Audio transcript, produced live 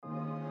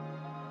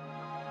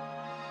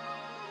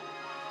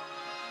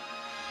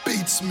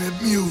Beatsmith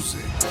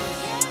Music.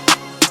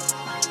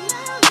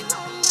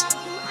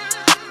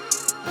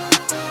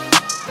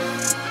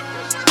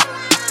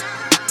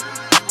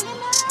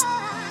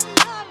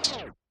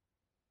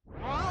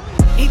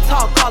 He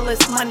talk all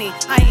this money,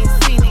 I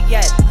ain't seen it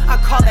yet. I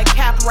call that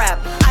cap rap,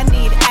 I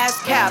need ass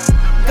cap.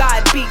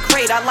 God be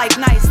great, I like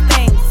nice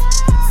things.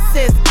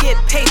 Sis get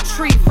paid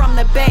tree from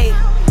the bay.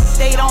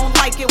 They don't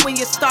like it when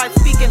you start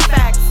speaking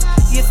facts.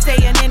 You're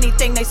saying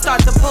anything, they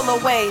start to pull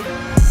away.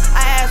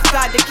 I ask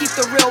God to keep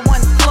the real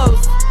ones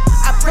close.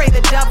 I pray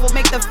the devil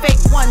make the fake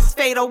ones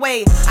fade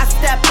away. I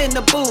step in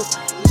the booth,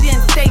 Jen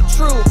stay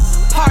true.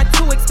 Part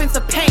 2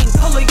 expensive pain,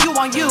 pulling you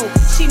on you.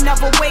 She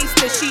never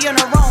wasted, she in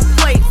her own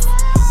place.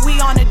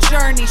 We on a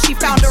journey, she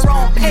found her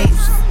own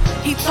pace.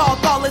 He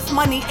talk all this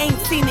money, ain't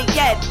seen it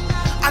yet.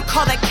 I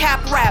call that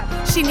cap rap,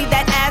 she need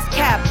that ass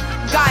cap.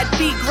 God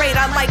be great,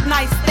 I like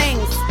nice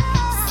things.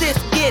 Sis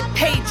get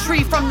paid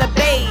tree from the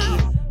bay.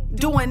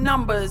 Doing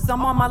numbers,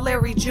 I'm on my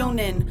Larry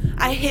Junin.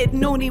 I hit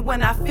noonie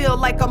when I feel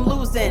like I'm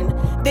losing.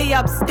 They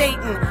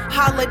upstating,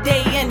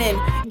 holiday innin'.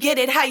 Get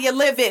it how you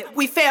live it,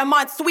 we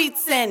Fairmont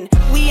Suites in.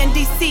 We in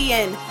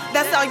DC-in',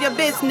 that's all your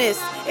business.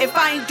 If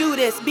I ain't do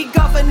this, be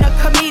governor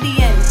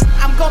comedian.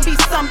 I'm gon' be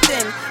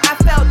something. I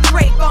felt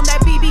Drake on that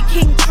BB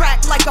King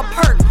track like a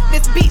perk.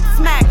 This beat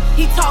smack,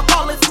 he talk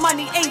all his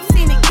money, ain't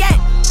seen it yet.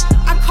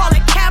 I call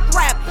it cap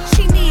rap,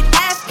 she need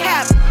ass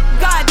cap.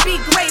 God be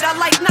great, I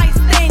like